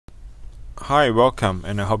Hi, welcome,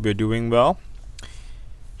 and I hope you're doing well.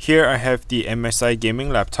 Here I have the MSI Gaming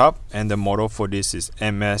Laptop, and the model for this is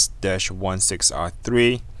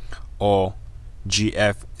MS-16R3 or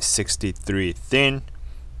GF63 Thin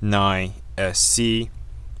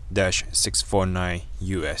 9SC-649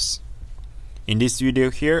 US. In this video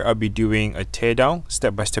here, I'll be doing a teardown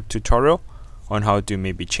step-by-step tutorial on how to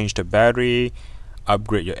maybe change the battery,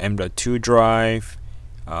 upgrade your M.2 drive,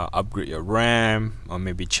 upgrade your RAM, or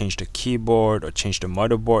maybe change the keyboard or change the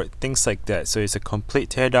motherboard, things like that. So it's a complete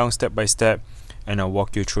teardown step by step, and I'll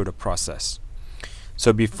walk you through the process.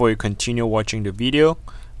 So before you continue watching the video,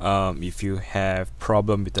 if you have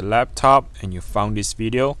problem with the laptop and you found this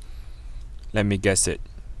video, let me guess it,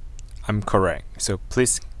 I'm correct. So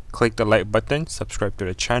please click the like button, subscribe to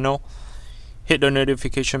the channel, hit the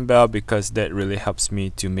notification bell, because that really helps me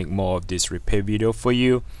to make more of this repair video for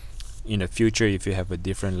you in the future if you have a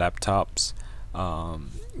different laptops.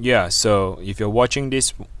 So if you're watching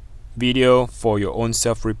this video for your own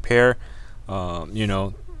self repair, or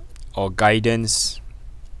guidance,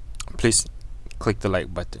 please click the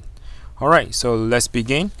like button. Alright, so let's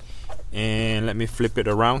begin, and let me flip it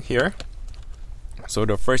around here. So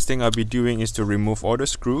the first thing I'll be doing is to remove all the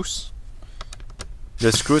screws.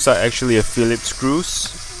 The screws are actually a Phillips screws,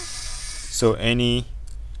 so any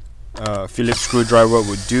Phillips screwdriver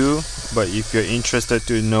would do, but if you're interested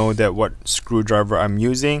to know that what screwdriver I'm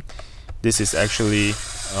using, this is actually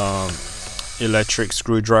electric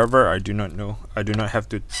screwdriver. I do not have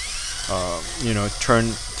to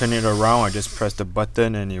turn it around. I just press the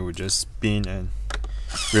button and it will just spin and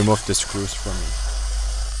remove the screws from me.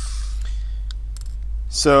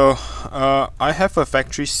 So I have a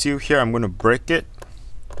factory seal here. I'm going to break it,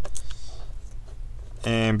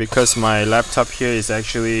 and because my laptop here is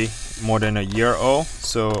actually more than a year old,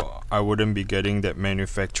 so I wouldn't be getting that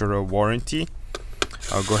manufacturer warranty,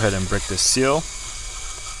 I'll go ahead and break the seal.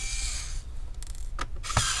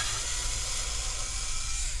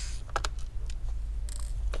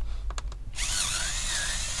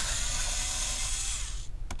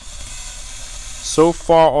 So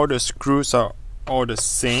far all the screws are all the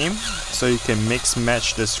same, so you can mix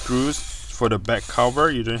match the screws for the back cover.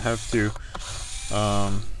 You don't have to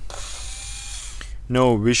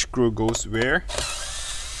know which screw goes where.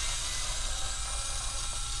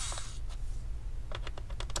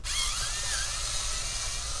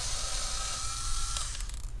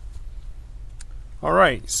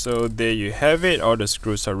 Alright, so there you have it. All the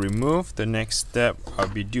screws are removed. The next step I'll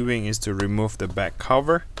be doing is to remove the back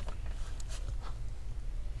cover.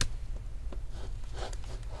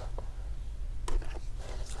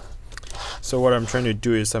 So what I'm trying to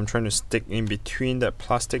do is I'm trying to stick in between that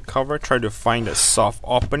plastic cover, try to find a soft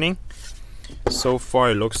opening. So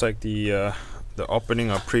far it looks like the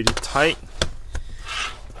opening are pretty tight,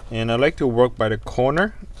 and I like to work by the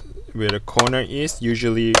corner. Where the corner is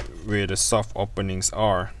usually where the soft openings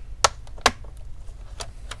are.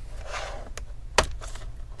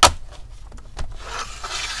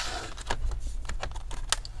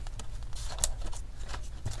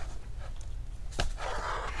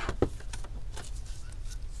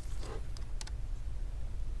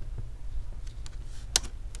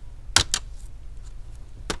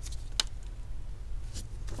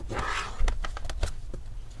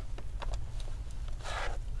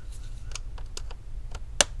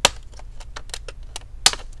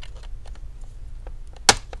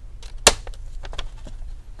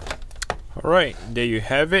 Alright, there you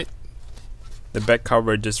have it. The back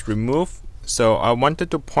cover just removed. So I wanted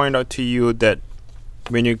to point out to you that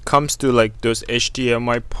when it comes to like those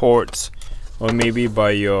HDMI ports, or maybe by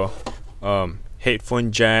your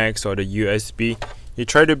headphone jacks or the USB, you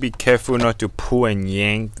try to be careful not to pull and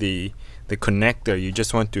yank the connector. You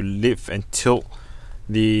just want to lift and tilt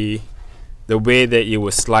the way that it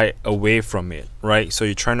will slide away from it, right? So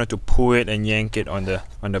you try not to pull it and yank it on the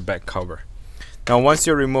back cover. Now once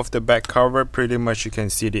you remove the back cover, pretty much you can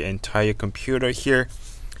see the entire computer here.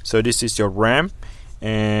 So this is your RAM,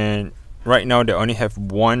 and right now they only have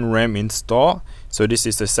one RAM installed, so this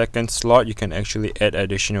is the second slot. You can actually add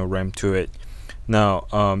additional RAM to it. Now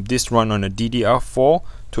this run on a DDR4.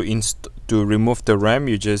 To remove the RAM,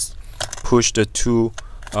 you just push the two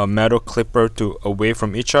metal clipper away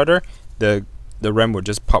from each other. The RAM will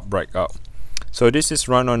just pop right out. So this is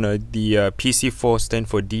run on the PC4 stand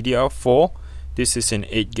for DDR4. This is an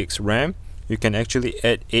 8 gigs RAM. You can actually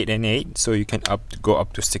add 8 and 8, so you can go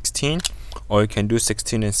up to 16, or you can do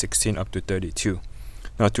 16 and 16 up to 32.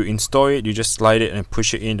 Now to install it, you just slide it and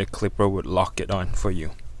push it in. The clipper would lock it on for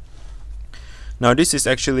you. Now this is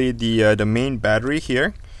actually the main battery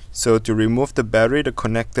here. So to remove the battery, the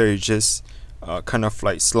connector is just kind of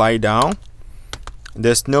like slide down.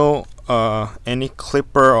 There's no any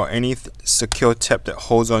clipper or any secure tab that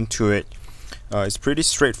holds on to it. It's pretty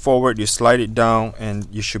straightforward. You slide it down and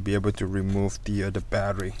you should be able to remove the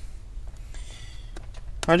battery.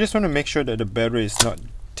 I just want to make sure that the battery is not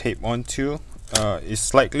taped onto. It's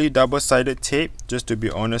slightly double-sided tape, just to be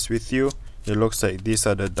honest with you. It looks like these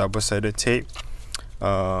are the double-sided tape.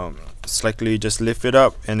 Slightly just lift it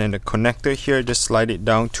up, and then the connector here, just slide it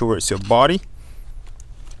down towards your body.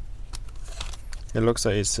 It looks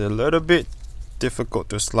like it's a little bit difficult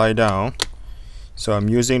to slide down, so I'm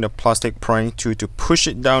using the plastic prying tool to push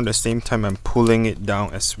it down. At the same time I'm pulling it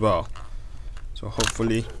down as well. So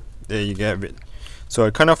hopefully, there you get it. So I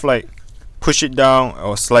kind of like push it down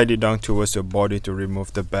or slide it down towards your body to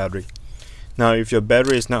remove the battery. Now if your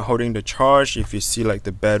battery is not holding the charge, if you see like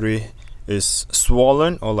the battery is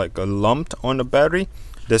swollen or like a lump on the battery,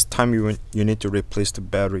 this time you need to replace the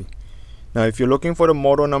battery. Now if you're looking for the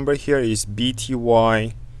model number, here is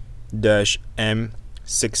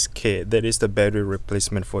BTY-M6K. that is the battery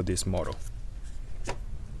replacement for this model.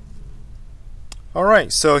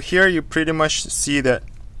 Alright, so here you pretty much see that.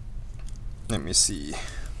 Let me see.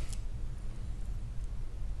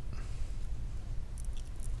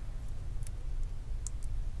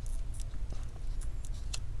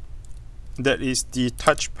 That is the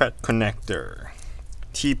Touchpad Connector.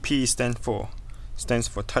 TP stands for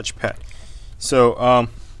touchpad. So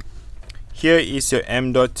here is your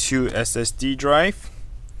M.2 SSD drive.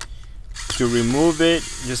 To remove it,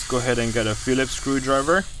 just go ahead and get a Phillips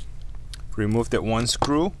screwdriver. Remove that one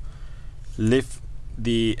screw. Lift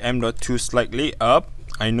the M.2 slightly up.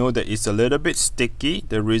 I know that it's a little bit sticky.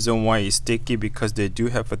 The reason why it's sticky because they do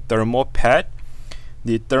have a thermal pad.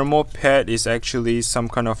 The thermal pad is actually some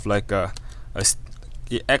kind of like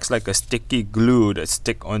it acts like a sticky glue that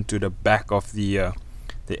stick onto the back of the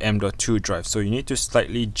M.2 drive. So you need to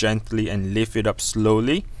slightly gently and lift it up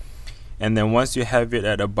slowly, and then once you have it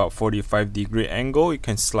at about 45-degree angle, you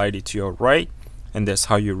can slide it to your right, and that's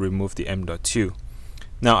how you remove the M.2.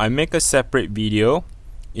 Now I make a separate video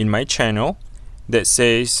in my channel that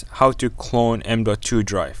says how to clone M.2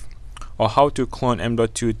 drive, or how to clone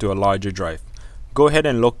M.2 to a larger drive. Go ahead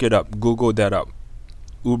and look it up, Google that up,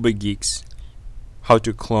 Uber Geeks, how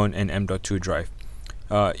to clone an M.2 drive.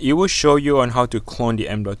 It will show you on how to clone the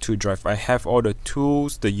M.2 drive. I have all the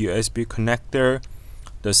tools, the USB connector,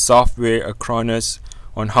 the software Acronis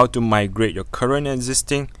on how to migrate your current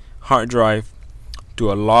existing hard drive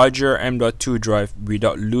to a larger M.2 drive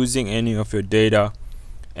without losing any of your data,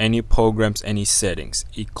 any programs, any settings.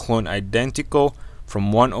 It clone identical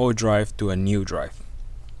from one old drive to a new drive.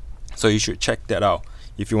 So you should check that out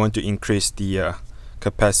if you want to increase the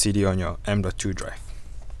capacity on your M.2 drive.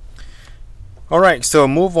 Alright, so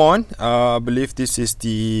move on. I believe this is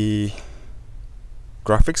the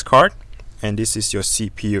graphics card, and this is your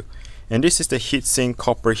CPU, and this is the heatsink,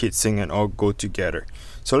 copper heatsink, and all go together.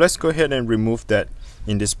 So let's go ahead and remove that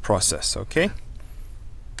in this process. Okay,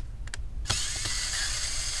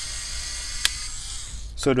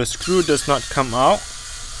 so the screw does not come out.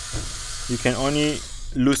 You can only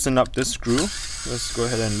loosen up the screw. Let's go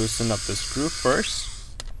ahead and loosen up the screw first.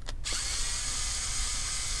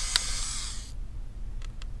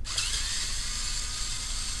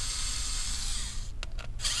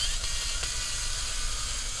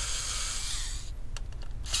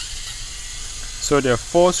 So there are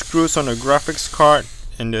 4 screws on the graphics card,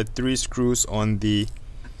 and there are 3 screws on the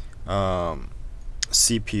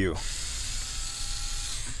CPU.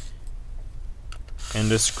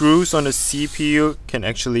 And the screws on the CPU can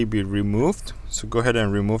actually be removed. So go ahead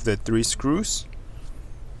and remove the 3 screws.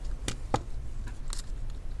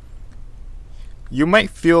 You might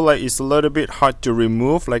feel like it's a little bit hard to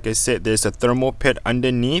remove. Like I said, there's a thermal pad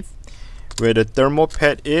underneath. Where the thermal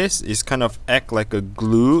pad is kind of act like a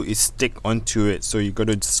glue. It stick onto it. So you got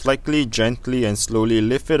to slightly, gently, and slowly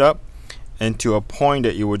lift it up, and to a point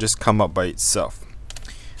that it will just come up by itself.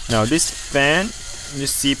 Now this fan,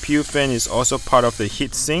 this CPU fan, is also part of the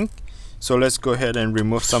heatsink. So let's go ahead and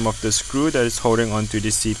remove some of the screw that is holding onto the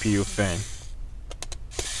CPU fan.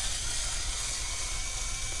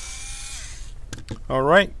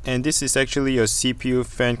 Alright, and this is actually your CPU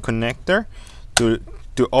fan connector.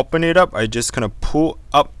 To open it up, I just kind of pull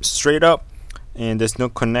up, straight up, and there's no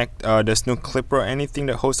clipper or anything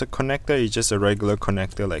that holds the connector. It's just a regular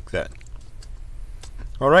connector like that.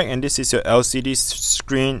 Alright, and this is your LCD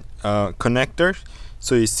screen connector.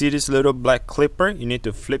 So you see this little black clipper. You need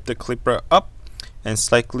to flip the clipper up and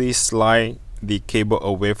slightly slide the cable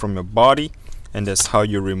away from your body, and that's how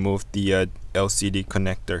you remove the LCD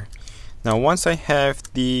connector. Now once I have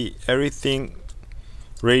everything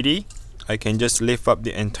ready, I can just lift up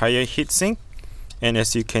the entire heatsink, and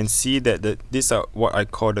as you can see that these are what I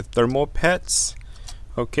call the thermal pads.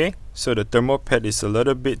 Okay, so the thermal pad is a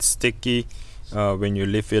little bit sticky when you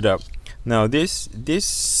lift it up. Now this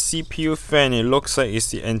CPU fan, it looks like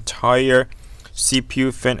it's the entire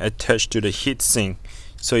CPU fan attached to the heatsink.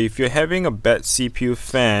 So if you're having a bad CPU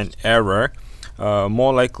fan error,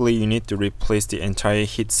 more likely you need to replace the entire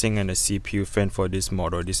heatsink and the CPU fan for this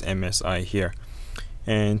model, this MSI here.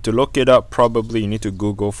 And to look it up, probably you need to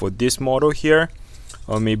Google for this model here,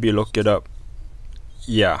 or maybe look it up,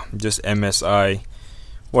 yeah, just MSI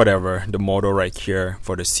whatever, the model right here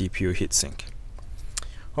for the CPU heatsink.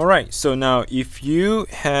 Alright, so now if you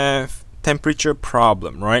have temperature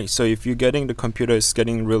problem, right, so if you're getting the computer is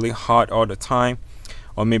getting really hot all the time,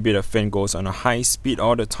 or maybe the fan goes on a high speed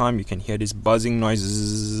all the time, you can hear this buzzing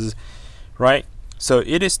noises, right? So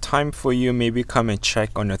it is time for you maybe come and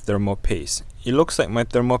check on the thermal paste. It looks like my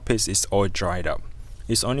thermal paste is all dried up.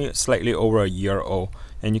 It's only slightly over a year old,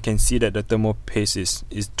 and you can see that the thermal paste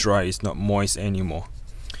is dry, it's not moist anymore.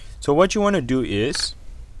 So what you want to do is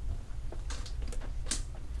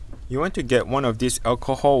you want to get one of these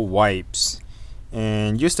alcohol wipes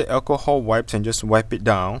and use the alcohol wipes and just wipe it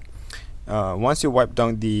down. Once you wipe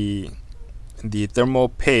down the thermal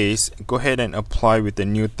paste, go ahead and apply with the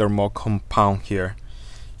new thermal compound here,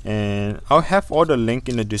 and I'll have all the link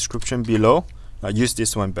in the description below. Use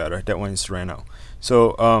this one better, that one is ran out.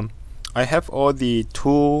 So I have all the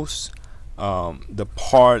tools, the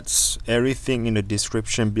parts, everything in the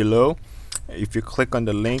description below. If you click on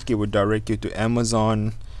the link, it will direct you to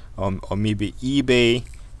Amazon or maybe eBay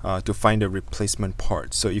to find the replacement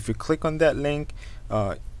parts. So if you click on that link,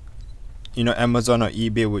 you know, Amazon or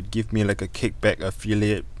eBay would give me like a kickback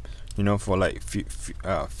affiliate, you know, for like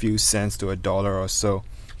few cents to $1 or so.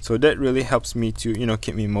 So that really helps me to, you know,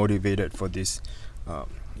 keep me motivated for these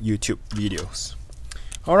YouTube videos.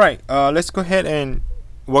 Alright, let's go ahead and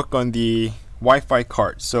work on the Wi-Fi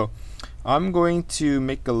card. So I'm going to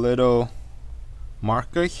make a little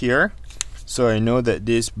marker here, so I know that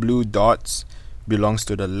these blue dots belongs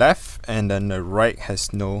to the left and then the right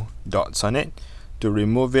has no dots on it. To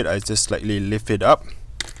remove it, I just slightly lift it up,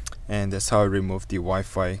 and that's how I remove the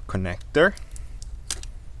Wi-Fi connector.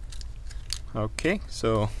 Okay,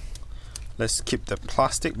 so let's keep the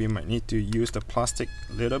plastic. We might need to use the plastic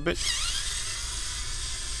a little bit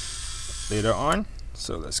later on,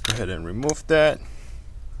 so let's go ahead and remove that.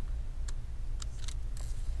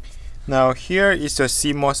 Now here is your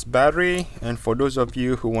Cmos battery, and for those of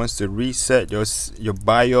you who wants to reset your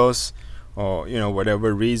BIOS, or you know,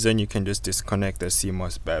 whatever reason, you can just disconnect the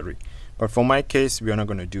Cmos battery. But for my case, we are not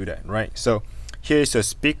going to do that, right? So here is your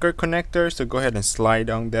speaker connector, so go ahead and slide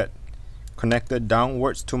down that connector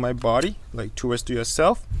downwards to my body, like towards to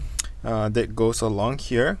yourself. That goes along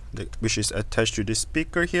here, which is attached to this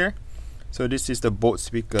speaker here. So this is the both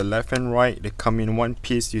speaker, left and right. They come in one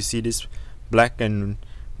piece. You see this black and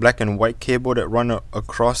white cable that run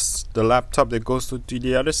across the laptop that goes to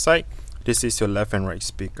the other side. This is your left and right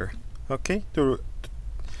speaker. Okay, to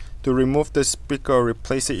remove the speaker or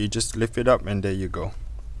replace it, you just lift it up and there you go.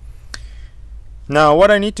 Now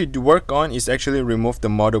what I need to work on is actually remove the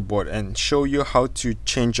motherboard and show you how to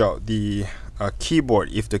change out the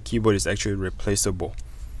keyboard if the keyboard is actually replaceable.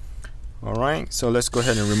 Alright, so let's go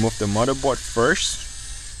ahead and remove the motherboard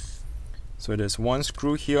first. So there's one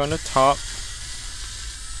screw here on the top,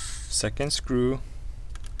 second screw,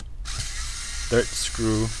 third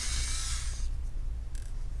screw.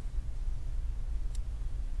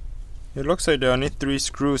 It looks like there are only 3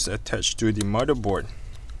 screws attached to the motherboard.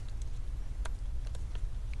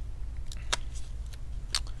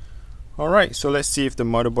 Alright, so let's see if the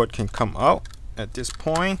motherboard can come out. At this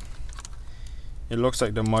point, it looks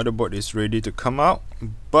like the motherboard is ready to come out,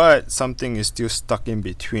 but something is still stuck in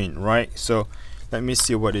between, right? So let me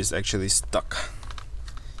see what is actually stuck.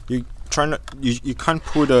 You can't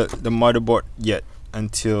pull the motherboard yet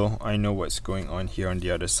until I know what's going on here on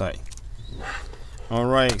the other side.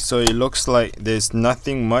 Alright, so it looks like there's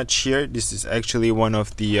nothing much here. This is actually one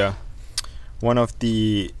of the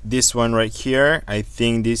this one right here. I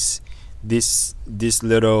think this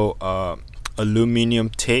little aluminum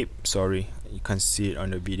tape, sorry you can't see it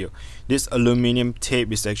on the video, this aluminum tape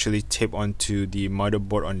is actually taped onto the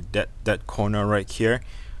motherboard on that corner right here.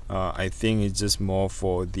 I think it's just more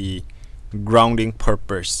for the grounding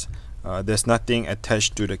purpose. There's nothing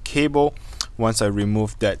attached to the cable. Once I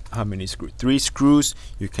remove that, how many screws? 3 screws.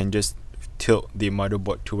 You can just tilt the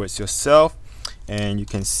motherboard towards yourself, and you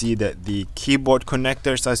can see that the keyboard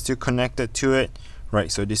connectors are still connected to it,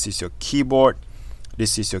 right? So this is your keyboard,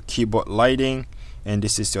 this is your keyboard lighting, and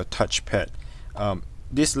this is your touchpad.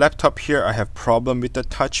 this laptop here, I have problem with the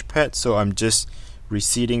touchpad, so I'm just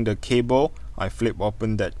reseating the cable. I flip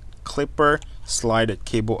open that clipper, slide that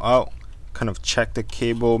cable out, kind of check the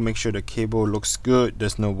cable, make sure the cable looks good,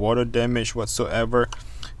 there's no water damage whatsoever.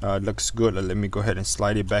 Looks good. Let me go ahead and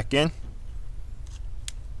slide it back in.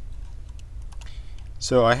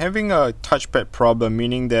 So I'm having a touchpad problem,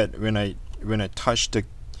 meaning that when I touch the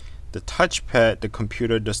touchpad, the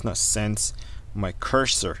computer does not sense my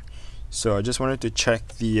cursor. So I just wanted to check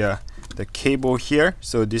the cable here.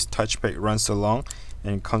 So this touchpad runs along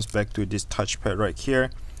and it comes back to this touchpad right here.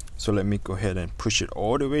 So let me go ahead and push it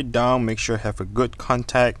all the way down, make sure I have a good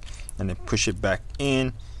contact, and then push it back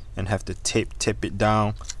in and have the tape it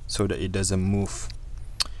down so that it doesn't move.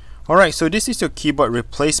 Alright, so this is your keyboard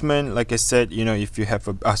replacement. Like I said, you know, if you have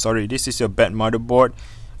a this is your bad motherboard.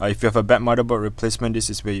 If you have a bad motherboard replacement, this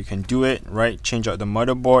is where you can do it, right? Change out the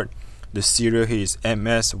motherboard. The serial here is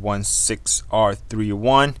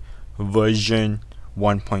MS-16R3 version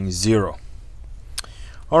 1.0.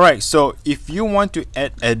 Alright, so if you want to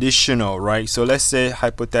add additional, right? So let's say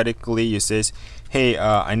hypothetically you says, hey,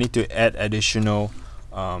 I need to add additional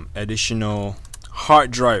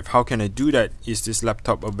hard drive. How can I do that? Is this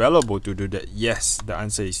laptop available to do that? Yes, the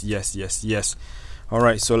answer is yes, yes, yes.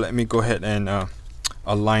 Alright, so let me go ahead and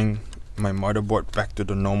align my motherboard back to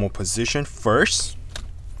the normal position first.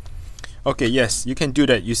 Okay, yes, you can do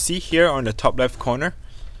that. You see here on the top left corner,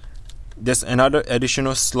 there's another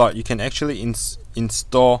additional slot. You can actually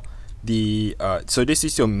install the so this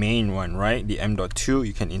is your main one, right? The M.2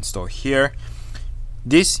 you can install here.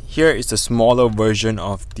 This here is a smaller version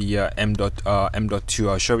of the M.2.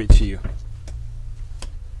 I'll show it to you.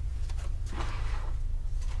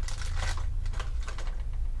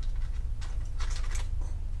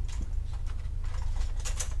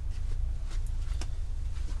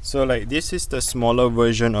 So like this is the smaller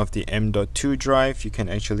version of the M.2 drive. You can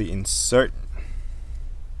actually insert.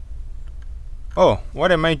 Oh,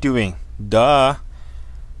 what am I doing? Duh.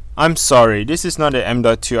 I'm sorry, this is not the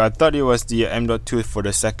M.2. I thought it was the M.2 for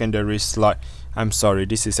the secondary slot. I'm sorry,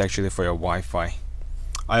 this is actually for your Wi-Fi.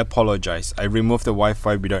 I apologize. I removed the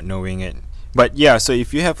Wi-Fi without knowing it. But yeah, so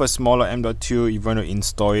if you have a smaller M.2, you want to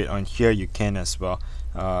install it on here, you can as well.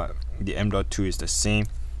 The M.2 is the same,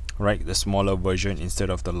 right? The smaller version instead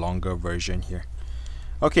of the longer version here.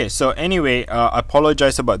 Okay, so anyway, I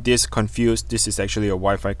apologize about this, confused. This is actually a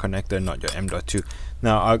Wi-Fi connector, not your M.2.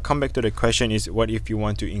 Now I'll come back to the question is, what if you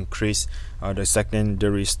want to increase the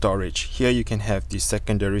secondary storage? Here you can have the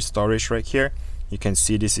secondary storage right here. You can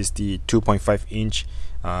see this is the 2.5 inch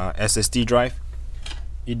SSD drive.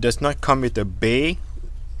 It does not come with a bay,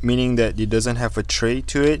 meaning that it doesn't have a tray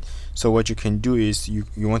to it. So what you can do is you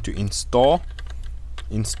want to install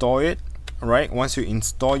it, right? Once you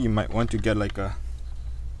install, you might want to get like a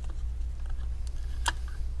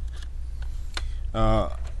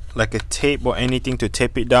tape or anything to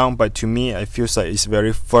tape it down, but to me I feel like it's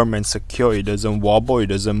very firm and secure. It doesn't wobble, it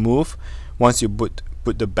doesn't move. Once you put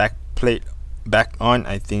the back plate back on,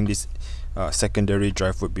 I think this secondary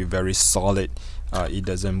drive would be very solid. It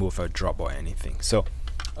doesn't move or drop or anything. So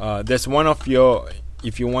that's one of your,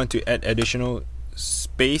 if you want to add additional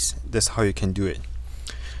space, that's how you can do it.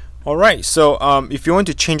 Alright, so if you want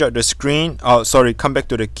to change out the screen, come back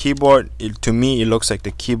to the keyboard. To me it looks like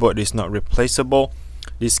the keyboard is not replaceable.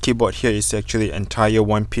 This keyboard here is actually entire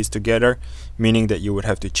one piece together, meaning that you would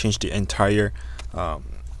have to change the entire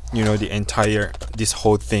this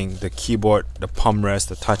whole thing, the keyboard, the palm rest,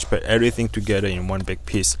 the touchpad, everything together in one big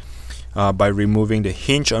piece, by removing the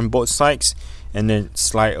hinge on both sides and then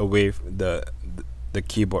slide away the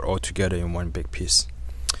keyboard all together in one big piece.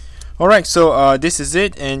 Alright, so this is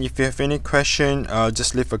it, and if you have any question,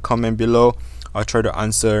 just leave a comment below. I'll try to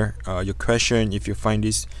answer your question. If you find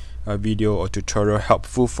this video or tutorial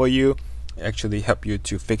helpful for you, actually help you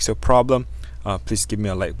to fix your problem, please give me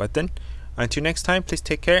a like button. Until next time, please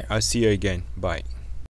take care. I'll see you again. Bye.